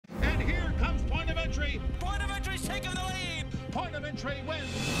tournament tray wins.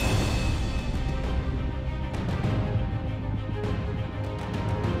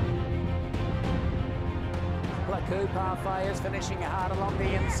 Plaku Parfait is finishing hard along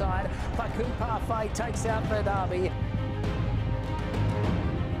the inside. Plaku Parfait takes out the Derby.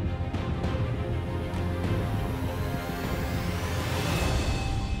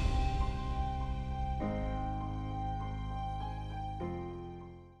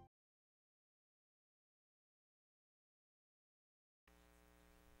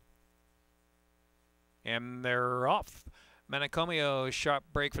 And they're off. Manicomio, sharp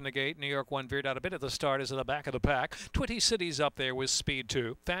break from the gate. New York 1 veered out a bit at the start, is at the back of the pack. 20 Cities up there with speed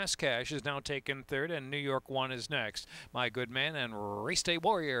 2. Fast Cash is now taken third, and New York 1 is next. My Good Man and Race Day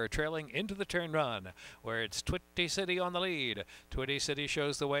Warrior trailing into the turn run, where it's 20 City on the lead. 20 City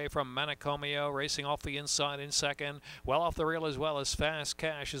shows the way from Manicomio, racing off the inside in second. Well off the rail as well as Fast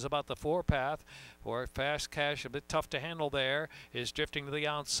Cash is about the 4 path. For Fast Cash, a bit tough to handle there, is drifting to the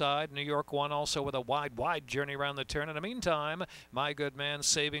outside. New York 1 also with a wide journey around the turn. In the meantime, My Good Man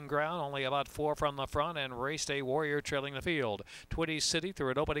saving ground, only about 4 from the front, and Race Day Warrior trailing the field. 20 City through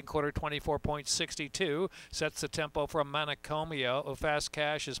an opening quarter 24.62 sets the tempo from Manicomio. Fast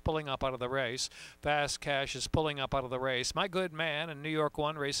Cash is pulling up out of the race. Fast Cash is pulling up out of the race. My Good Man and New York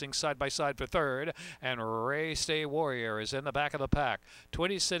 1 racing side by side for third, and Race Day Warrior is in the back of the pack.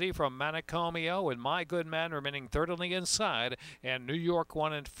 20 City from Manicomio, and My Good Man remaining third on the inside, and New York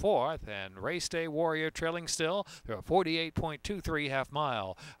 1 in fourth, and Race Day Warrior trailing still through a 48.23 half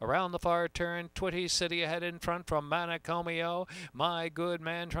mile. Around the far turn, 20 City ahead in front from Manicomio. My Good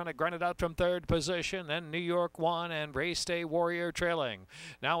Man trying to grind it out from third position, then New York 1 and Race Day Warrior trailing.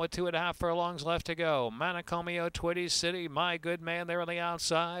 Now with 2.5 furlongs left to go. Manicomio, 20 City, My Good Man there on the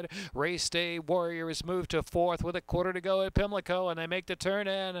outside. Race Day Warrior is moved to fourth with a quarter to go at Pimlico, and they make the turn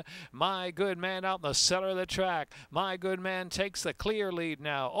in. My Good Man out in the center of the track. My Good Man takes the clear lead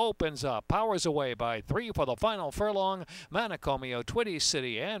now, opens up, powers away by 3 for the final furlong. Manicomio, 20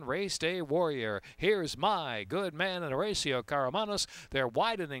 City, and Race Day Warrior. Here's My Good Man and Horacio Caramanos. They're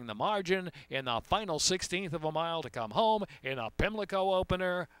widening the margin in the final 16th of a mile to come home in a Pimlico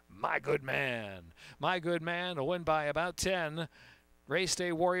opener. My Good Man. My Good Man will win by about 10. Race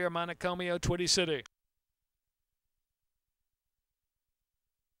Day Warrior, Manicomio, 20 City.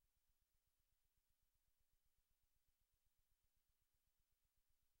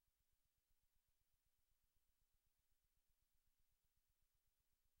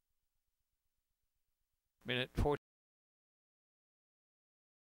 Minute 14.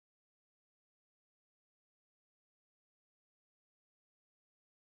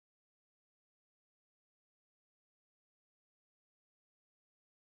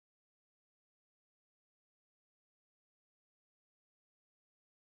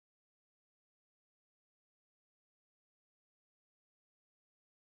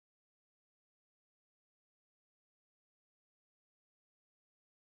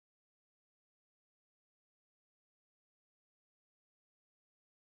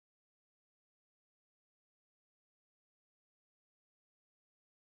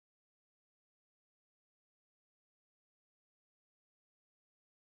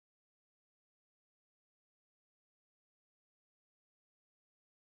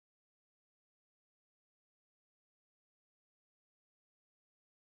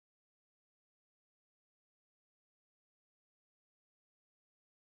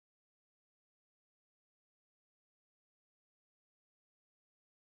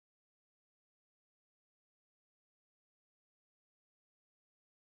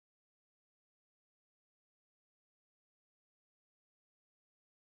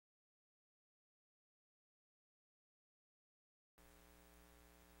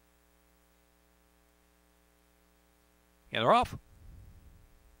 And they're off.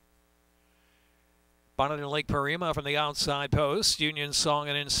 Bonnet and Lake Parima from the outside post. Union Song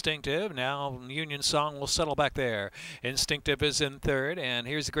and Instinctive. Now Union Song will settle back there. Instinctive is in third. And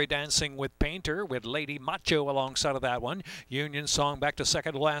here's the great dancing with Painter with Lady Macho alongside of that one. Union Song back to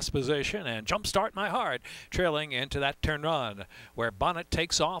second to last position. And Jumpstart My Heart trailing into that turn run, where Bonnet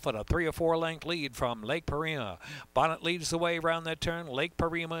takes off at a 3 or 4 length lead from Lake Parima. Bonnet leads the way around that turn. Lake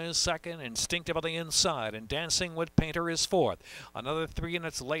Parima is second. Instinctive on the inside. And Dancing with Painter is fourth. Another 3, and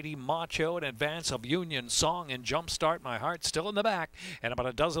it's Lady Macho in advance of Union Union Song and Jumpstart My Heart still in the back, and about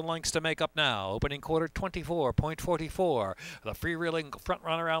a dozen lengths to make up now. Opening quarter 24.44. The freewheeling front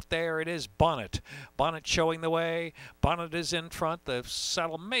runner out there, it is Bonnet. Bonnet showing the way. Bonnet is in front. The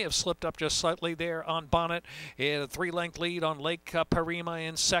saddle may have slipped up just slightly there on Bonnet. A 3-length lead on Lake Parima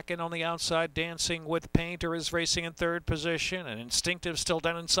in second. On the outside, Dancing with Painter is racing in third position, and Instinctive still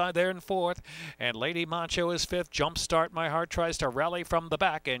down inside there in fourth, and Lady Macho is fifth. Jumpstart My Heart tries to rally from the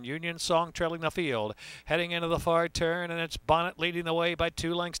back, and Union Song trailing the field. Heading into the far turn, and it's Bonnet leading the way by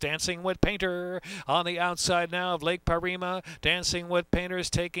 2 lengths. Dancing with Painter on the outside now of Lake Parima. Dancing with Painter is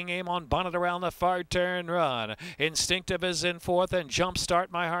taking aim on Bonnet around the far turn run. Instinctive is in fourth, and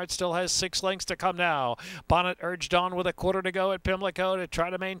Jumpstart My Heart still has 6 lengths to come now. Bonnet urged on with a quarter to go at Pimlico to try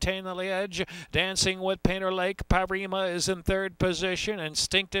to maintain the edge. Dancing with Painter. Lake Parima is in third position.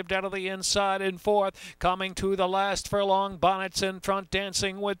 Instinctive down to the inside in fourth. Coming to the last furlong, Bonnet's in front.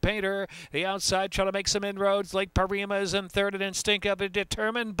 Dancing with Painter. The outside trying to make some inroads. Lake Parima is in third, and Instinctive a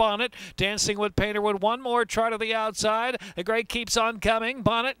determined Bonnet. Dancing with Painter with one more try to the outside. The gray keeps on coming.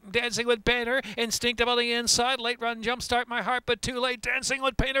 Bonnet, Dancing with Painter. Instinctive on the inside. Late run, Jumpstart My Heart, but too late. Dancing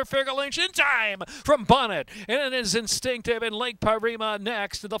with Painter, Figure Lynch in time from Bonnet. And it is Instinctive and Lake Parima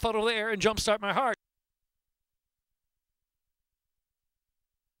next. The photo there, and Jumpstart My Heart.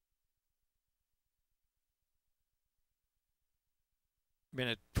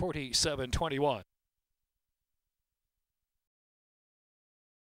 Minute 47:21.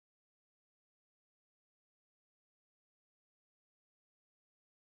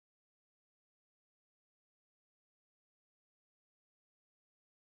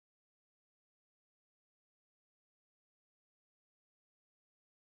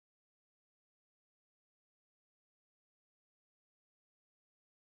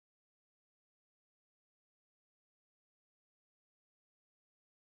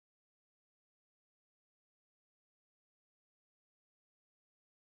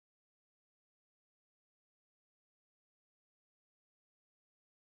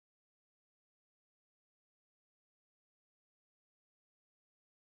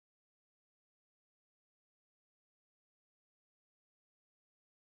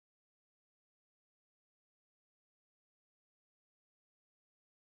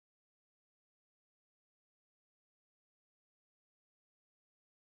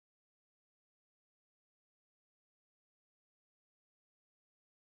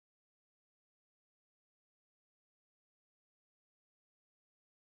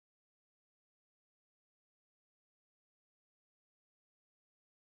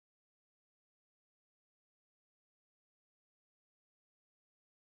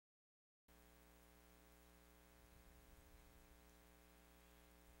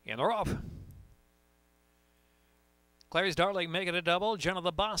 And they're off. Clary's Darling making a double. Jenna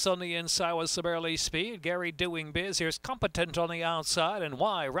the Boss on the inside with some early speed. Gary Doing Biz. Here's Competent on the outside. And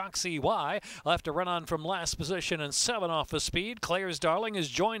Roxy Y left to run on from last position and 7 off the speed. Clary's Darling is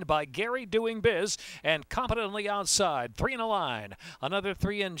joined by Gary Doing Biz and Competent on the outside. 3 in a line. Another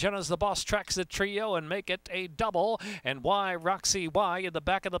 3, and Jenna's the Boss tracks the trio and make it a double. And Roxy Y in the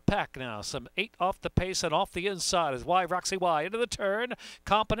back of the pack now. Some 8 off the pace and off the inside as Roxy Y into the turn.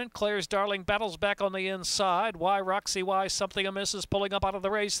 Competent. Clary's Darling battles back on the inside. Roxy Y something amiss is pulling up out of the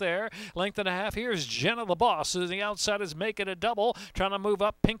race there. Length and a half. Here's Jenna the Boss. The outside is making a double. Trying to move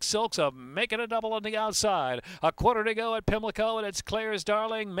up. Pink Silks making a double on the outside. A quarter to go at Pimlico, and it's Clary's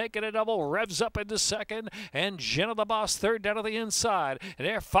Darling making a double. Revs up into second, and Jenna the Boss third down to the inside. And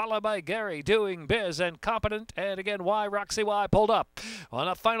they're followed by Gary Doing Biz and Competent. And again, Roxy Y pulled up on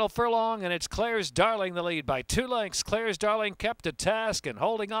a final furlong, and it's Clary's Darling the lead by 2 lengths. Clary's Darling kept to task and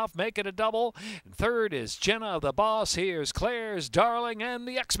holding off, making a double. And third is Jenna the Boss. Here's Clary's Darling and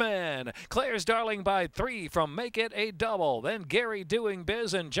the X-Men. Clary's Darling by 3 from Make It a Double. Then Gary Doing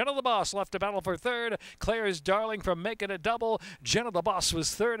Biz and Jenna the Boss left to battle for third. Clary's Darling from Make It a Double. Jenna the Boss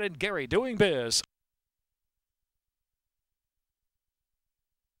was third, and Gary Doing Biz.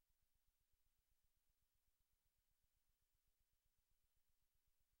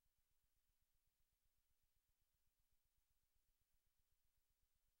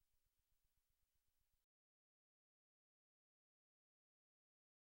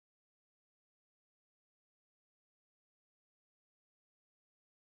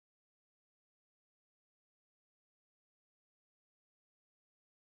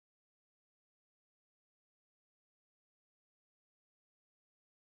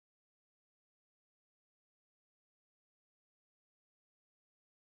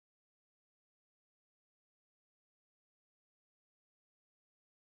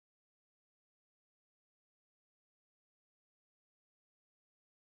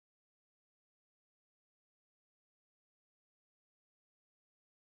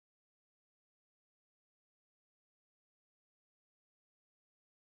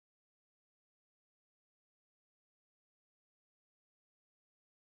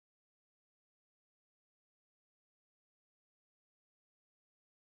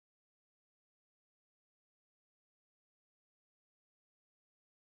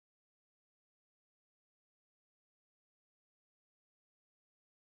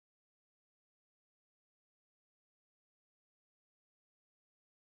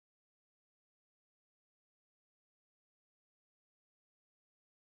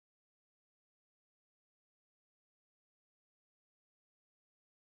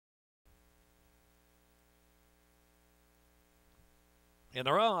 In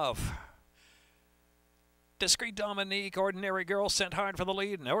the rough. Discreet Dominique, Ordinary Girl sent hard for the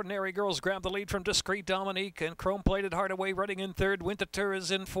lead, and Ordinary Girls grab the lead from Discreet Dominique, and Chrome Plated Hardaway running in third. Winterthur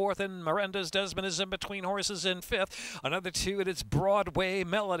is in fourth, and Miranda's Desmond is in between horses in fifth. Another two, and it's Broadway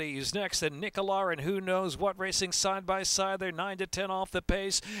Melodies next, and Nicolar and Who Knows What racing side by side. They're 9 to 10 off the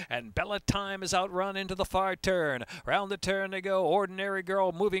pace, and Bella Time is outrun into the far turn. Round the turn they go. Ordinary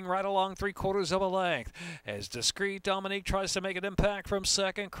Girl moving right along 3/4 of a length as Discreet Dominique tries to make an impact from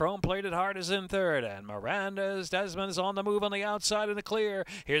second. Chrome Plated Heart is in third, and Miranda's Desmond is on the move on the outside in the clear.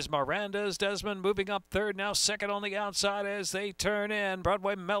 Here's Miranda's Desmond moving up third, now second on the outside as they turn in.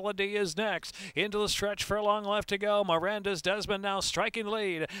 Broadway Melody is next. Into the stretch, furlong left to go. Miranda's Desmond now striking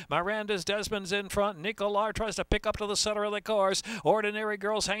lead. Miranda's Desmond's in front. Nicolar tries to pick up to the center of the course. Ordinary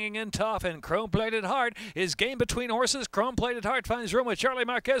Girls hanging in tough, and Chrome Plated Heart is game between horses. Chrome Plated Heart finds room with Charlie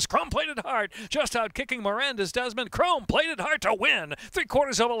Marquez. Chrome Plated Heart just out kicking Miranda's Desmond. Chrome Plated Heart to win.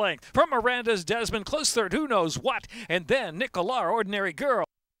 3/4 of a length from Miranda's Desmond. Close third, Who Knows What, and then Nicolar, Ordinary Girl.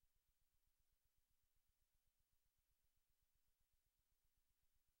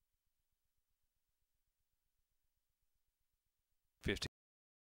 50.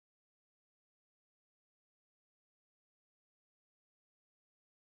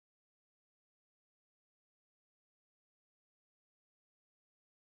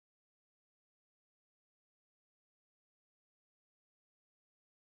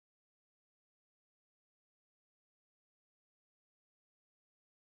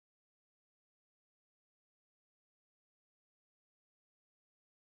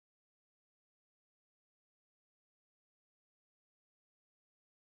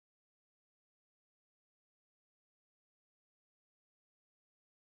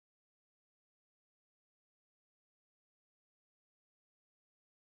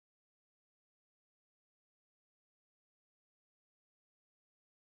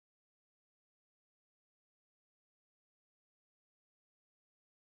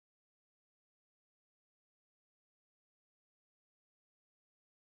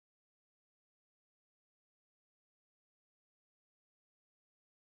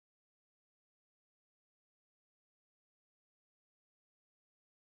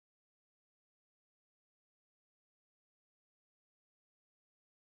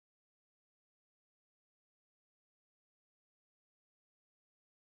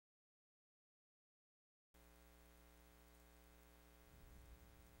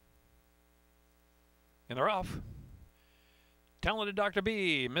 In the rough. Talented Dr.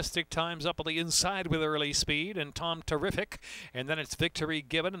 B, Mystic Times up on the inside with early speed, and Tom Terrific, and then it's Victory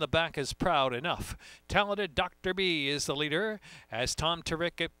Given, and the back is Proud Enough. Talented Dr. B is the leader as Tom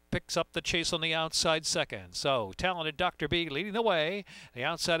Terrific picks up the chase on the outside second. So Talented Dr. B leading the way. The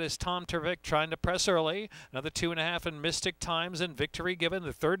outside is Tom Terrific trying to press early. Another 2.5 in Mystic Times, and Victory Given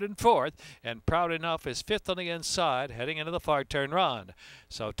the third and fourth, and Proud Enough is fifth on the inside heading into the far turn run.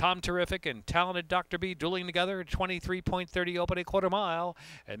 So Tom Terrific and Talented Dr. B dueling together at 23.30 opening quarter mile,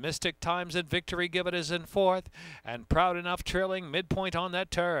 and Mystic Times and Victory Given is in fourth, and Proud Enough trailing midpoint on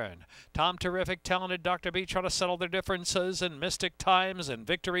that turn. Tom Terrific, Talented Dr. B trying to settle their differences, and Mystic Times and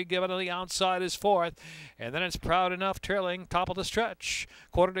Victory Given on the outside is fourth, and then it's Proud Enough trailing top of the stretch.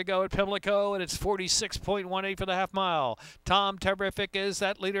 Quarter to go at Pimlico, and it's 46.18 for the half mile. Tom Terrific is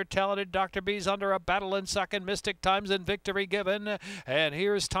that leader. Talented Dr. B's under a battle in second. Mystic Times and Victory Given, and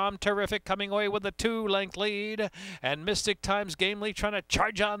here's Tom Terrific coming away with a 2-length lead, and Mystic Times gamely trying to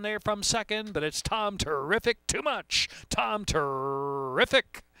charge on there from second, but it's Tom Terrific too much. Tom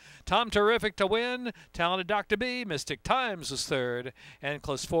Terrific. Tom Terrific to win. Talented Dr. B, Mystic Times was third, and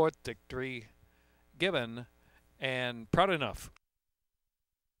close fourth, Victory Given, and Proud Enough.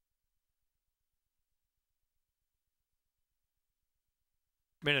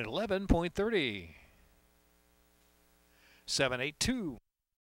 Minute 11.30. 7:82.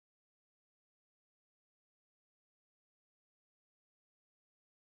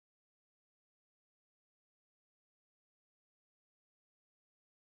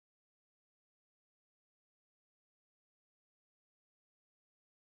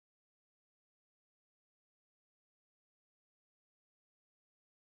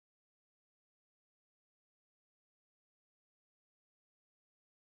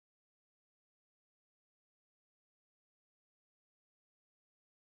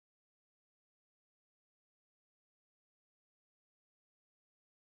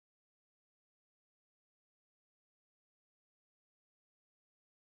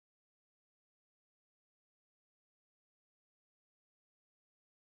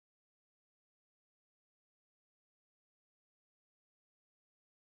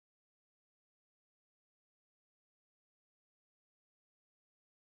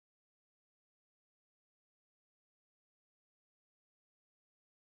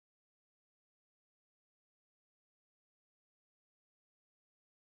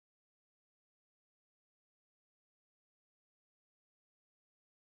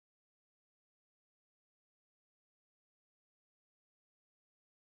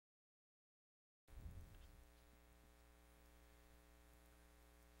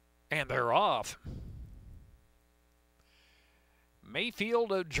 And they're off.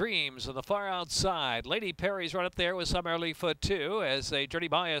 Mayfield of Dreams on the far outside. Lady Perry's right up there with some early foot too as they journey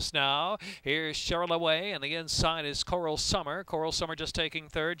by us now. Here's Cheryl Away, and the inside is Coral Summer. Coral Summer just taking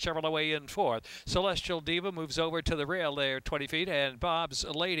third, Cheryl Away in fourth. Celestial Diva moves over to the rail there 20 feet, and Bob's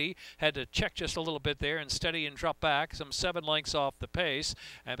Lady had to check just a little bit there and steady and drop back some 7 lengths off the pace.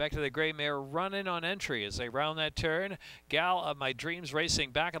 And back to the gray mare running on entry as they round that turn. Gal of My Dreams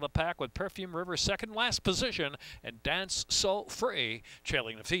racing back of the pack with Perfume River second last position, and Dance So Free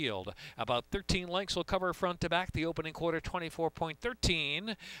trailing the field. About 13 lengths will cover front to back. The opening quarter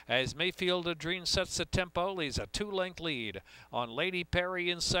 24.13 as Mayfield of Dreams sets the tempo, leads a 2-length lead on Lady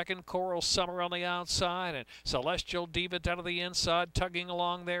Perry in second, Coral Summer on the outside, and Celestial Diva down to the inside, tugging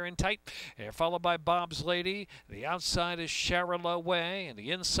along there in tight. Followed by Bob's Lady. The outside is Cheryl Away, and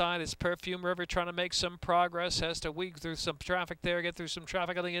the inside is Perfume River trying to make some progress. Has to weave through some traffic there, get through some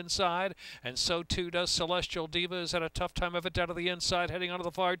traffic on the inside, and so too does Celestial Diva. Has had a tough time of it down to the inside, heading onto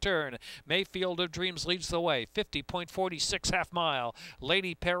the far turn. Mayfield of Dreams leads the way, 50.46 half mile.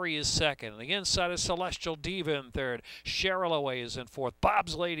 Lady Perry is second. The inside is Celestial Diva in third. Cheryl Away is in fourth.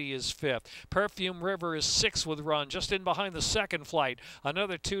 Bob's Lady is fifth. Perfume River is sixth with run, just in behind the second flight.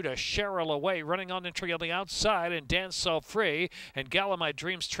 Another 2 to Cheryl Away, running on entry on the outside, and Dance So Free. And Gal of My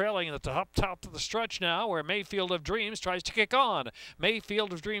Dreams trailing at the top of the stretch now, where Mayfield of Dreams tries to kick on.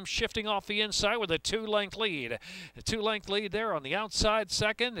 Mayfield of Dreams shifting off the inside with a 2-length lead. The 2-length lead there on the outside.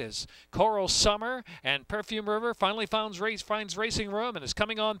 Second is Coral Summer, and Perfume River finally finds racing room and is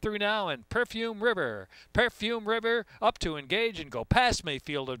coming on through now. And Perfume River up to engage and go past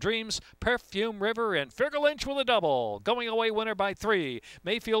Mayfield of Dreams. Perfume River and Fergal Lynch with a double. Going away winner by 3.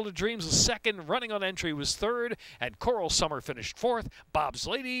 Mayfield of Dreams was second, running on entry was third, and Coral Summer finished fourth. Bob's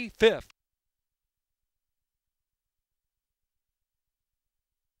Lady fifth.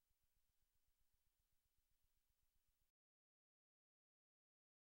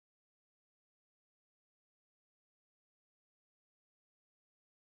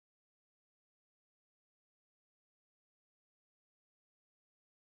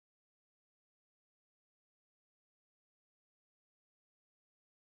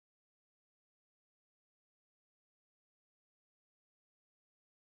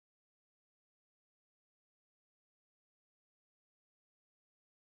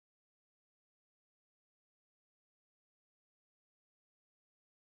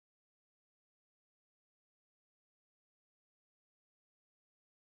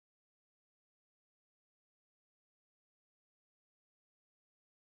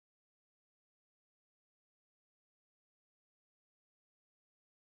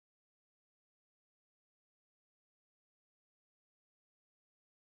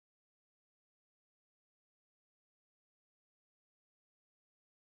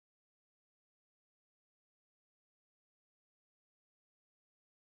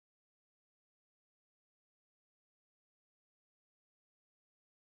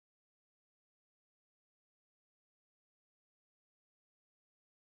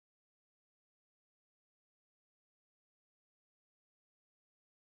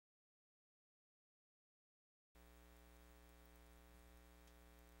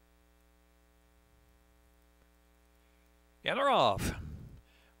 And they're off.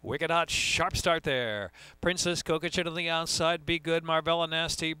 Wicked Hot, sharp start there. Princess Kokachin on the outside. Be Good, Marvella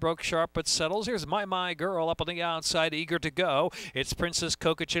Nasty broke sharp but settles. Here's My Girl up on the outside, eager to go. It's Princess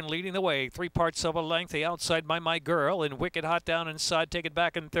Kokachin leading the way. 3 parts of a length. The outside, My Girl, and Wicked Hot down inside. Take it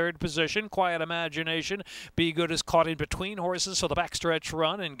back in third position. Quiet Imagination. Be Good is caught in between horses, so the backstretch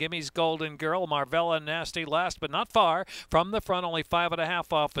run. And Gimmy's Golden Girl, Marvella Nasty last, but not far from the front. Only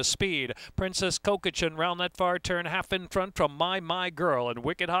 5.5 off of speed. Princess Kokachin round that far turn, half in front from My Girl, and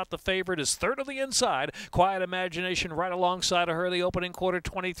Wicked Hot, the favorite, is third of the inside. Quiet Imagination right alongside of her. The opening quarter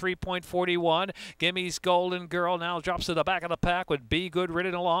 23.41. Gimmy's Golden Girl now drops to the back of the pack with Be Good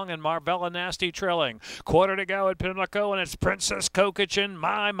ridden along and Marvella Nasty trailing. Quarter to go at Pimlico, and it's Princess Kokachin,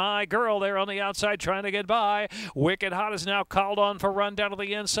 My Girl there on the outside trying to get by. Wicked Hot is now called on for run down to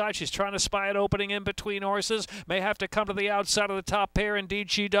the inside. She's trying to spy an opening in between horses. May have to come to the outside of the top pair.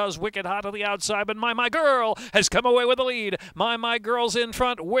 Indeed she does. Wicked Hot to the outside, but My Girl has come away with the lead. My Girl's in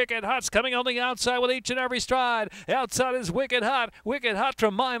front. Wicked Hot's coming on the outside with each and every stride. The outside is Wicked Hot. Wicked Hot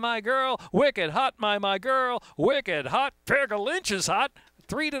from My Girl. Wicked Hot, My Girl. Wicked Hot. Fergal Lynch is hot.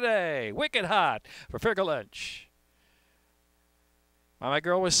 3 today. Wicked Hot for Fergal Lynch. My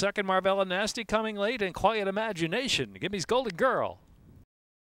Girl was second. Marvella Nasty coming late, and Quiet Imagination. Gimmy's Golden Girl.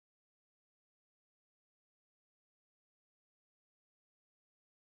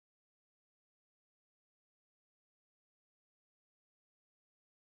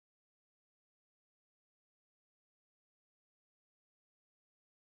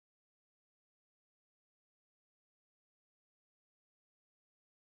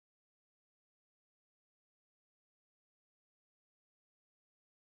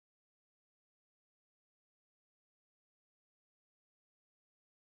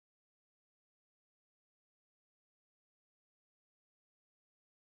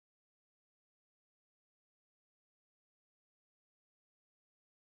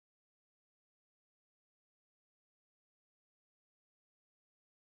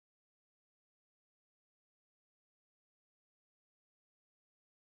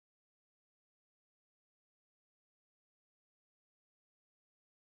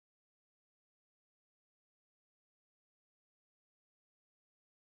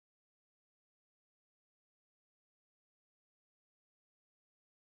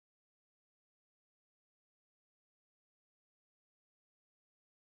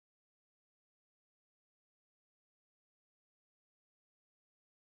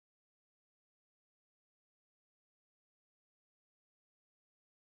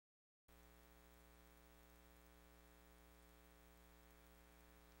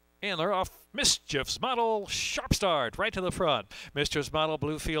 And they're off. Mischief's Model, sharp start, right to the front. Mischief's Model,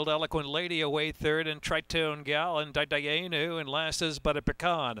 Bluefield, Eloquent Lady away third, and Tritone Gal and Dayenu, and last is Butter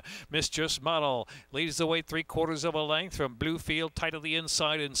Pecan. Mischief's Model leads the way 3/4 of a length from Bluefield, tight to the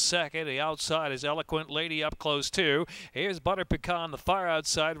inside in second. The outside is Eloquent Lady up close too. Here's Butter Pecan, the far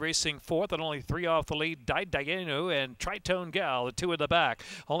outside, racing fourth, and only 3 off the lead. Dayenu and Tritone Gal, the 2 in the back.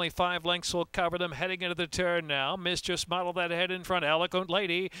 Only 5 lengths will cover them heading into the turn now. Mischief's Model that head in front. Eloquent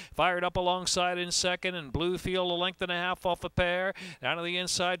Lady fired up alongside in second, and Bluefield a length and a half off a pair. Down to the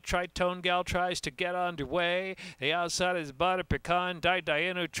inside, Tritone Gal tries to get underway. The outside is Butter Pecan,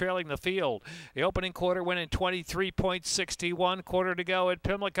 Dayenu trailing the field. The opening quarter went in 23.61, quarter to go at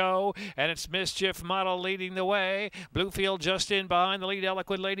Pimlico, and it's Mischief Model leading the way. Bluefield just in behind the lead.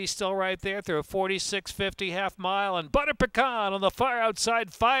 Eloquent Lady still right there through a 46.50 half mile, and Butter Pecan on the far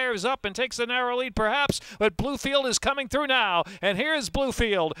outside fires up and takes the narrow lead perhaps, but Bluefield is coming through now, and here's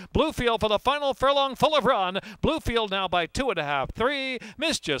Bluefield. Bluefield for the final furlong full of run. Bluefield now by 2.5, 3.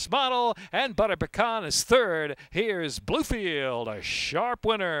 Mischief's Model and Butter Pecan is third. Here's Bluefield, a sharp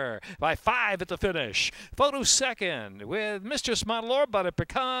winner by 5 at the finish. Photo second with Mischief's Model or Butter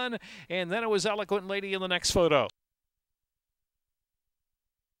Pecan, and then it was Eloquent Lady in the next photo.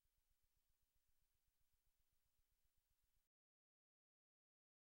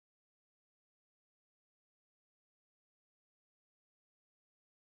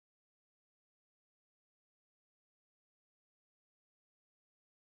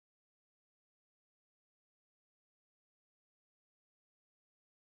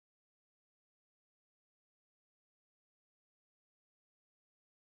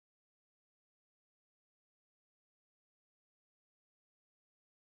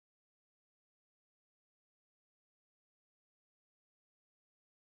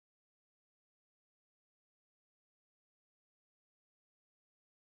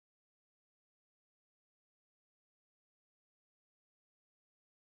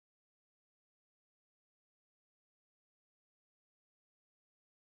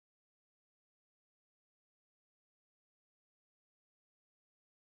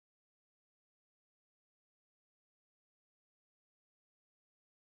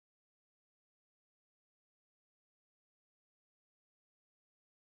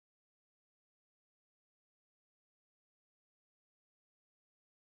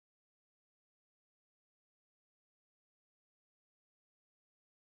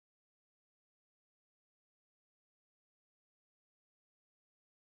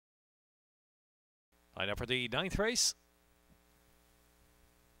 Line up for the 9th race.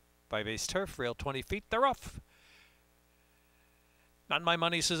 5-ace turf, rail 20 feet, they're off. Not My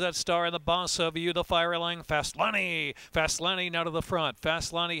Money, Suzette Star, and the Boss of You, the fire line. Fast Lonnie now to the front.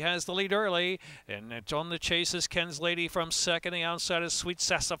 Fast Lonnie has the lead early, and it's on the chase is Ken's Lady from second. The outside is Sweet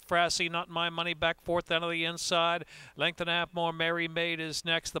Sassafras, Not My Money back fourth down to the inside. Length and a half more. Mary Maid is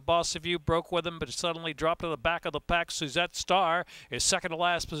next. The Boss of You broke with him, but suddenly dropped to the back of the pack. Suzette Star is second to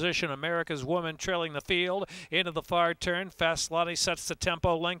last position. America's Woman trailing the field. Into the far turn. Fast Lonnie sets the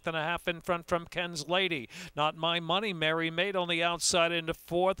tempo. Length and a half in front from Ken's Lady. Not My Money. Mary Maid on the outside into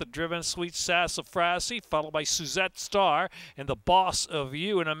fourth. The driven Sweet Sassafras, followed by Suzette Star and the Boss of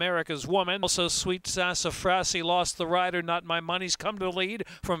You and America's Woman. Also Sweet Sassafras lost the rider. Not My Money's come to the lead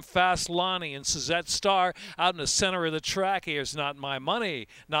from Fast Lonnie, and Suzette Star out in the center of the track. Here's Not My Money.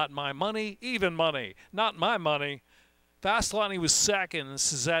 Not My Money, even money. Not My Money. Fast Lonnie was second, and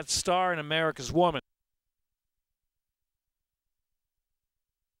Suzette Star and America's Woman.